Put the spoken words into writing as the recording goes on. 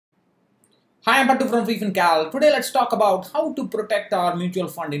Hi, I'm Pattu from freefincal. Today, let's talk about how to protect our mutual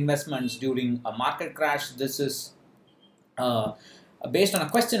fund investments during a market crash. This is uh, based on a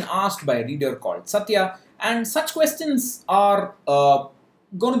question asked by a reader called Satya, and such questions are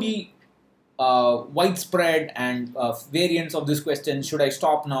going to be widespread and variants of this question. Should I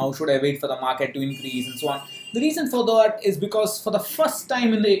stop now? Should I wait for the market to increase, and so on? The reason for that is because for the first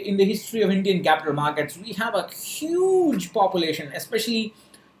time in the history of Indian capital markets, we have a huge population, especially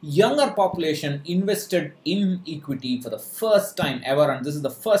younger population, invested in equity for the first time ever, and this is the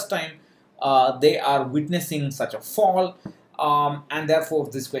first time they are witnessing such a fall, and therefore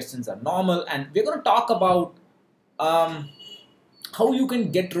these questions are normal. And we're going to talk about how you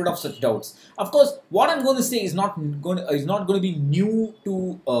can get rid of such doubts. Of course, what I'm going to say is not going to be new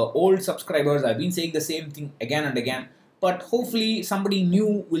to old subscribers. I've been saying the same thing again and again, but hopefully somebody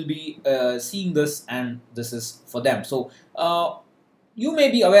new will be seeing this, and this is for them. So you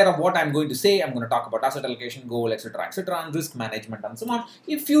may be aware of what I'm going to say. I'm going to talk about asset allocation, goal, etc., and risk management, and so on.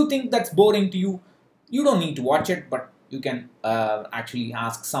 If you think that's boring to you, you don't need to watch it, but you can actually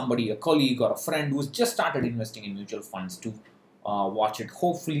ask somebody, a colleague or a friend who's just started investing in mutual funds to watch it.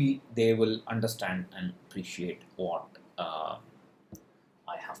 Hopefully, they will understand and appreciate what I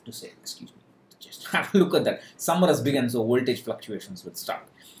have to say. Excuse me. Just have a look at that. Summer has begun, so voltage fluctuations will start.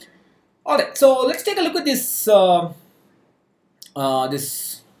 Alright, so let's take a look at this.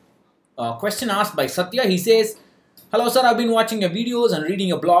 Question asked by Satya. He says, "Hello sir, I've been watching your videos and reading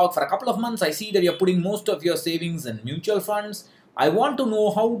your blog for a couple of months. I see that you're putting most of your savings in mutual funds. I want to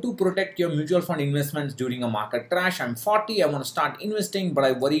know how to protect your mutual fund investments during a market crash. I'm 40, I want to start investing, but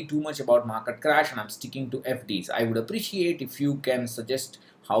I worry too much about market crash and I'm sticking to FDs. I would appreciate if you can suggest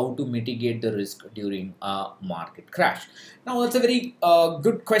how to mitigate the risk during a market crash." Now that's a very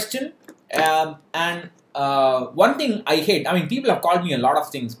good question. And one thing I hate, I mean, people have called me a lot of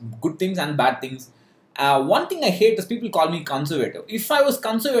things, good things and bad things. One thing I hate is people call me conservative. If I was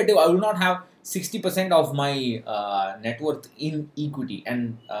conservative, I would not have 60% of my net worth in equity,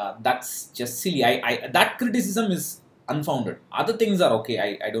 and that's just silly. That criticism is unfounded. Other things are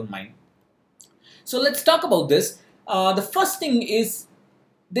okay, I don't mind. So let's talk about this. The first thing is,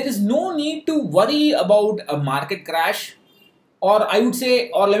 there is no need to worry about a market crash, or I would say,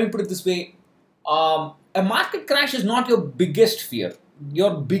 or let me put it this way, a market crash is not your biggest fear.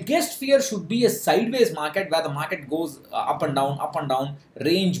 Your biggest fear should be a sideways market where the market goes up and down,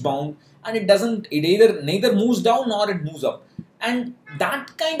 range bound, and it either neither moves down nor it moves up. And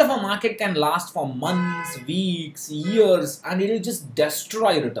that kind of a market can last for months, weeks, years, and it will just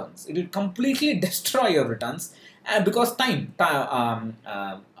destroy returns. It will completely destroy your returns, because time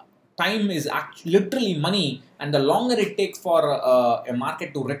is actually literally money, and the longer it takes for a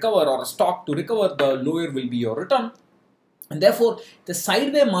market to recover or a stock to recover, the lower will be your return. And therefore, the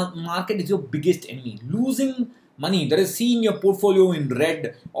sideways market is your biggest enemy. Losing money, that is seeing your portfolio in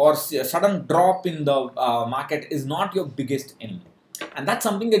red or a sudden drop in the market, is not your biggest enemy. And that's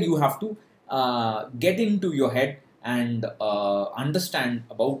something that you have to get into your head and understand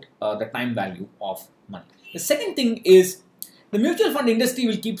about the time value of money. The second thing is, the mutual fund industry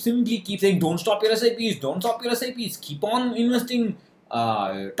will simply keep saying, don't stop your SIPs, don't stop your SIPs, keep on investing,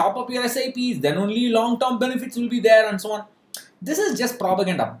 top up your SIPs, then only long-term benefits will be there, and so on. This is just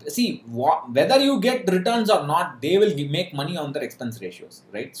propaganda. See, whether you get returns or not, they will make money on their expense ratios,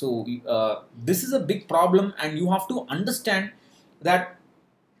 right? So this is a big problem, and you have to understand that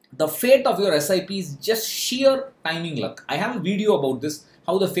the fate of your SIP is just sheer timing luck. I have a video about this,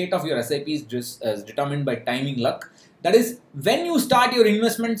 how the fate of your SIP is just determined by timing luck. That is, when you start your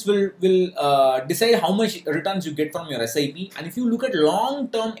investments will decide how much returns you get from your SIP. And if you look at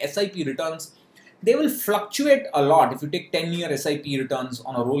long-term SIP returns, they will fluctuate a lot. If you take 10-year SIP returns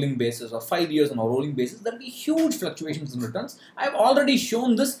on a rolling basis or 5 years on a rolling basis, there will be huge fluctuations in returns. I have already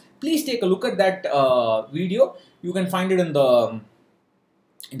shown this. Please take a look at that video. You can find it in the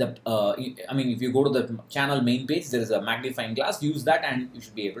I mean, if you go to the channel main page, there is a magnifying glass. Use that and you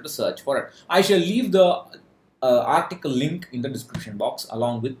should be able to search for it. I shall leave the article link in the description box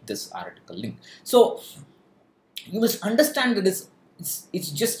along with this article link. So you must understand that it's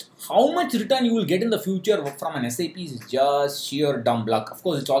just how much return you will get in the future from an SIP is just sheer dumb luck. Of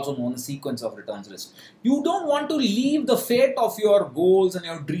course, it's also known as sequence of returns risk. You don't want to leave the fate of your goals and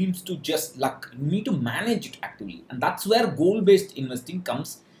your dreams to just luck. You need to manage it actively, and that's where goal-based investing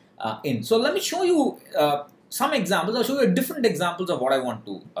comes in. So let me show you some examples. I'll show you different examples of what I want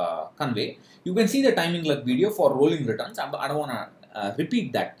to convey. You can see the timing luck video for rolling returns. I don't want to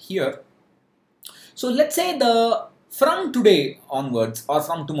repeat that here. So let's say from today onwards or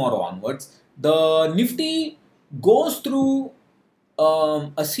from tomorrow onwards, the Nifty goes through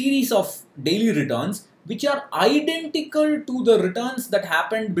a series of daily returns which are identical to the returns that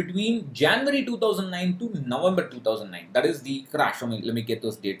happened between January 2009 to November 2009. That is the crash. Let me get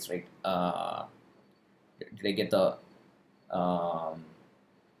those dates right. Did I get the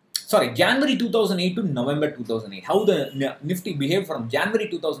sorry, January 2008 to November 2008. How the Nifty behaved from January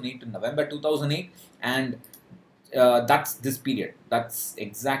 2008 to November 2008, and that's this period. That's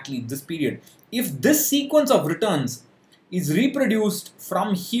exactly this period. If this sequence of returns is reproduced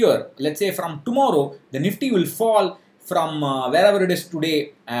from here, let's say from tomorrow, the Nifty will fall from wherever it is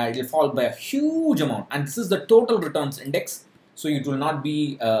today. It will fall by a huge amount, and this is the total returns index. So it will not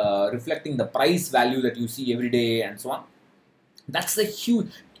be reflecting the price value that you see every day and so on. That's a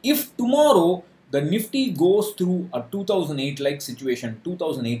huge. If tomorrow the Nifty goes through a 2008 like situation,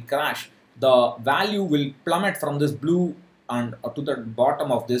 2008 crash, the value will plummet from this blue and to the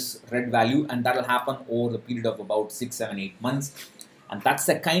bottom of this red value, and that will happen over the period of about 6, 7, 8 months. And that's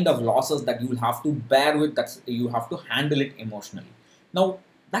the kind of losses that you will have to bear with. That's you have to handle it emotionally. Now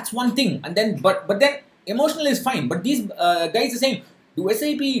that's one thing, and then but then emotional is fine. But these guys are saying, do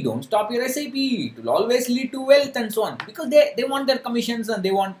SIP, don't stop your SIP, it will always lead to wealth and so on, because they want their commissions and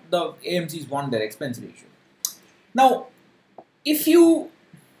they want the AMCs want their expense ratio. Now, if you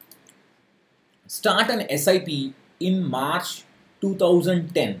start an SIP in March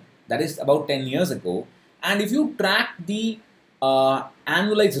 2010, that is about 10 years ago, and if you track the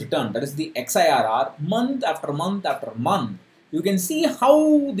annualized return, that is the XIRR, month after month after month, you can see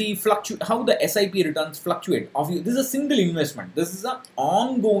how the SIP returns fluctuate. This is a single investment. This is an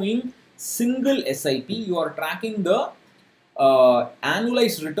ongoing single SIP. You are tracking the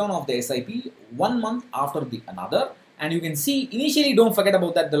annualized return of the SIP 1 month after the another. And you can see, initially don't forget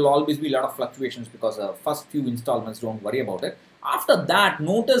about that, there will always be a lot of fluctuations because the first few installments, don't worry about it. After that,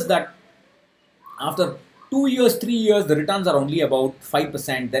 notice that after 2 years, 3 years, the returns are only about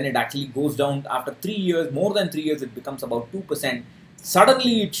 5%. Then it actually goes down. After 3 years, more than 3 years, it becomes about 2%.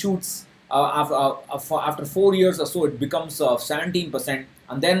 Suddenly it shoots. After 4 years or so, it becomes 17%.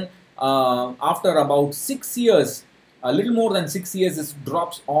 And then after about 6 years, a little more than 6 years, it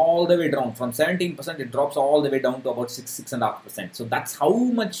drops all the way down. From 17%, it drops all the way down to about 6.5%. So that's how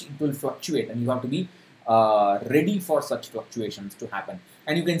much it will fluctuate, and you have to be ready for such fluctuations to happen.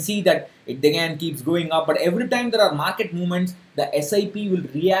 And you can see that it again keeps going up, but every time there are market movements, the SIP will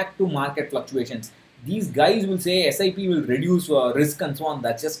react to market fluctuations. These guys will say SIP will reduce risk and so on.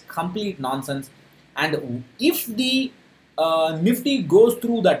 That's just complete nonsense. And if the Nifty goes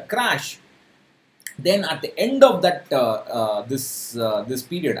through that crash, then at the end of that this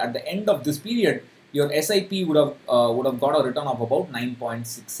period, your SIP would have got a return of about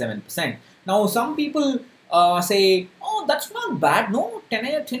 9.67%. Now some people say, oh, that's not bad. No,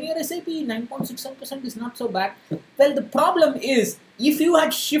 10-year SIP 9.67% is not so bad. Well, the problem is, if you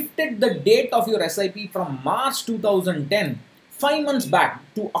had shifted the date of your SIP from March 2010, 5 months back,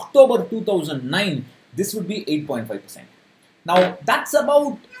 to October 2009, this would be 8.5%. Now that's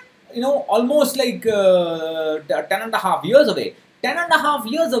about, almost like 10.5 years away. 10.5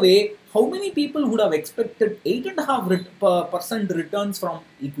 years away, how many people would have expected 8.5% returns from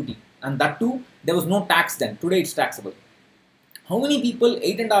equity? And that too, there was no tax then. Today it's taxable. How many people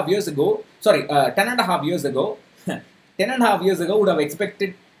 10.5 years ago would have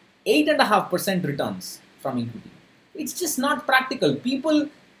expected 8.5% returns from equity? It's just not practical. People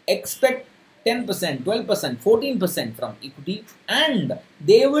expect 10%, 12%, 14% from equity, and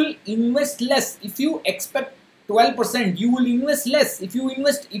they will invest less. If you expect 12%, you will invest less. If you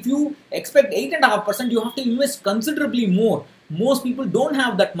expect 8.5%, you have to invest considerably more. Most people don't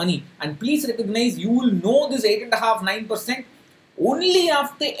have that money, and please recognize, you will know this 8.5%, 9% only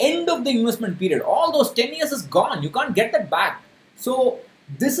after the end of the investment period. All those 10 years is gone. You can't get that back. So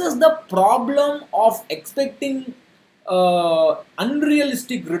this is the problem of expecting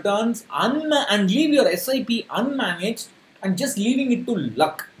unrealistic returns and leave your SIP unmanaged and just leaving it to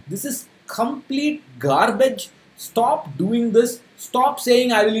luck. This is complete garbage. Stop doing this. Stop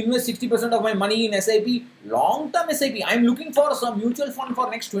saying I will invest 60% of my money in SIP, long-term SIP. I am looking for some mutual fund for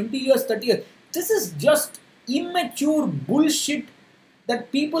next 20 years, 30 years. This is just immature bullshit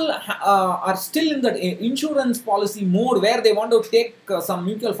that people are still in the insurance policy mode, where they want to take some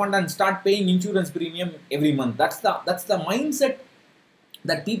mutual fund and start paying insurance premium every month. That's the mindset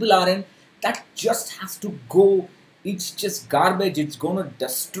that people are in. That just has to go. It's just garbage. It's going to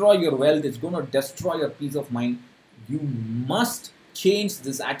destroy your wealth. It's going to destroy your peace of mind. You must change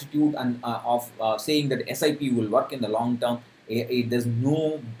this attitude and of saying that SIP will work in the long term. There's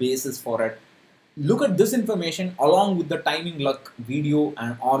no basis for it. Look at this information along with the timing luck video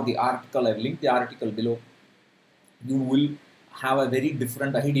or the article. I've linked the article below. You will have a very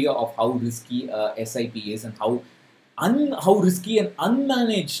different idea of how risky SIP is and how risky an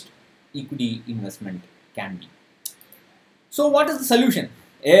unmanaged equity investment can be. So what is the solution?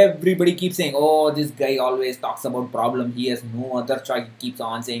 Everybody keeps saying, oh, this guy always talks about problem. He has no other choice. He keeps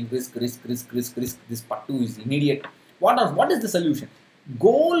on saying risk, risk, risk, risk, risk. This part 2 is immediate. What is the solution?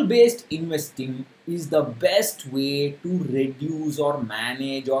 Goal-based investing is the best way to reduce or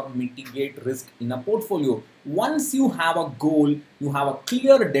manage or mitigate risk in a portfolio. Once you have a goal, you have a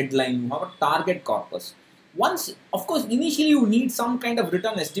clear deadline, you have a target corpus. Once, of course, initially you need some kind of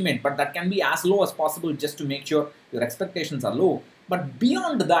return estimate, but that can be as low as possible just to make sure your expectations are low. But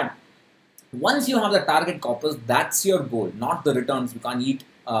beyond that, once you have the target corpus, that's your goal, not the returns. You can't eat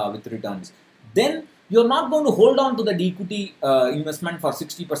with returns. Then you're not going to hold on to the equity investment for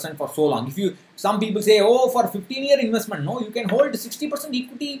 60% for so long. Some people say, oh, for 15-year investment, no, you can hold 60%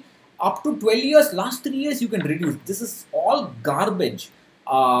 equity up to 12 years. Last 3 years you can reduce. This is all garbage.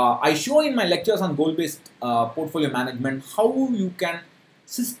 I show in my lectures on goal-based portfolio management how you can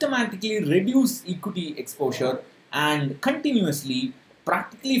systematically reduce equity exposure and continuously,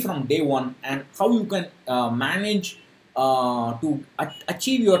 practically from day one, and how you can manage to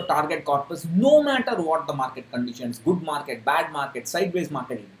achieve your target corpus no matter what the market conditions, good market, bad market, sideways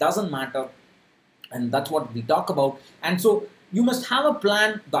market, it doesn't matter. And that's what we talk about. And so you must have a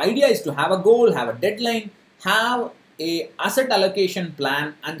plan. The idea is to have a goal, have a deadline, have a asset allocation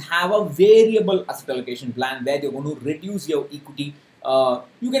plan, and have a variable asset allocation plan where you're going to reduce your equity.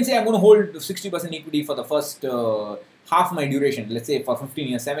 You can say I'm going to hold 60% equity for the first half my duration, let's say for 15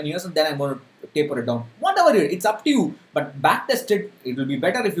 years, 7 years, and then I'm going to taper it down. Whatever it's up to you, but back test it. It will be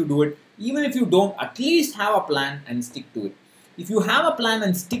better if you do it. Even if you don't, at least have a plan and stick to it. If you have a plan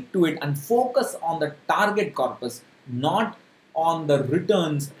and stick to it and focus on the target corpus, not on the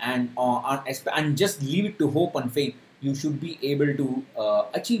returns and just leave it to hope and faith, you should be able to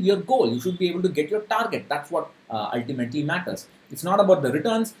achieve your goal. You should be able to get your target. That's what ultimately matters. It's not about the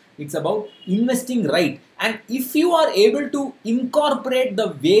returns. It's about investing right. And if you are able to incorporate the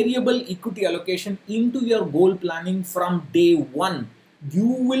variable equity allocation into your goal planning from day one, you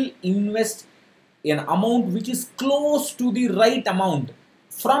will invest an amount which is close to the right amount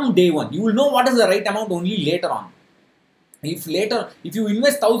from day one. You will know what is the right amount only later on. If you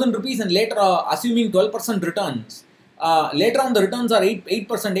invest 1,000 rupees and later assuming 12% returns, later on the returns are 8%,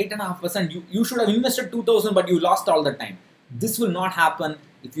 8.5%, you should have invested 2,000 but you lost all the time. This will not happen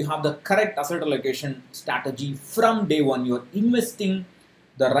if you have the correct asset allocation strategy from day one. You are investing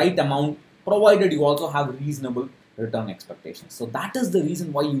the right amount, provided you also have reasonable return expectations. So that is the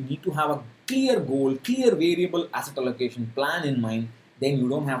reason why you need to have a clear goal, clear variable asset allocation plan in mind. Then you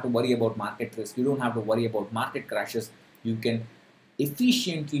don't have to worry about market risk. You don't have to worry about market crashes. You can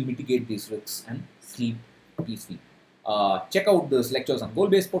efficiently mitigate these risks and sleep peacefully. Check out those lectures on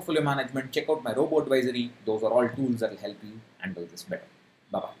goal-based portfolio management. Check out my robo advisory. Those are all tools that will help you handle this better.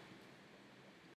 Bye-bye.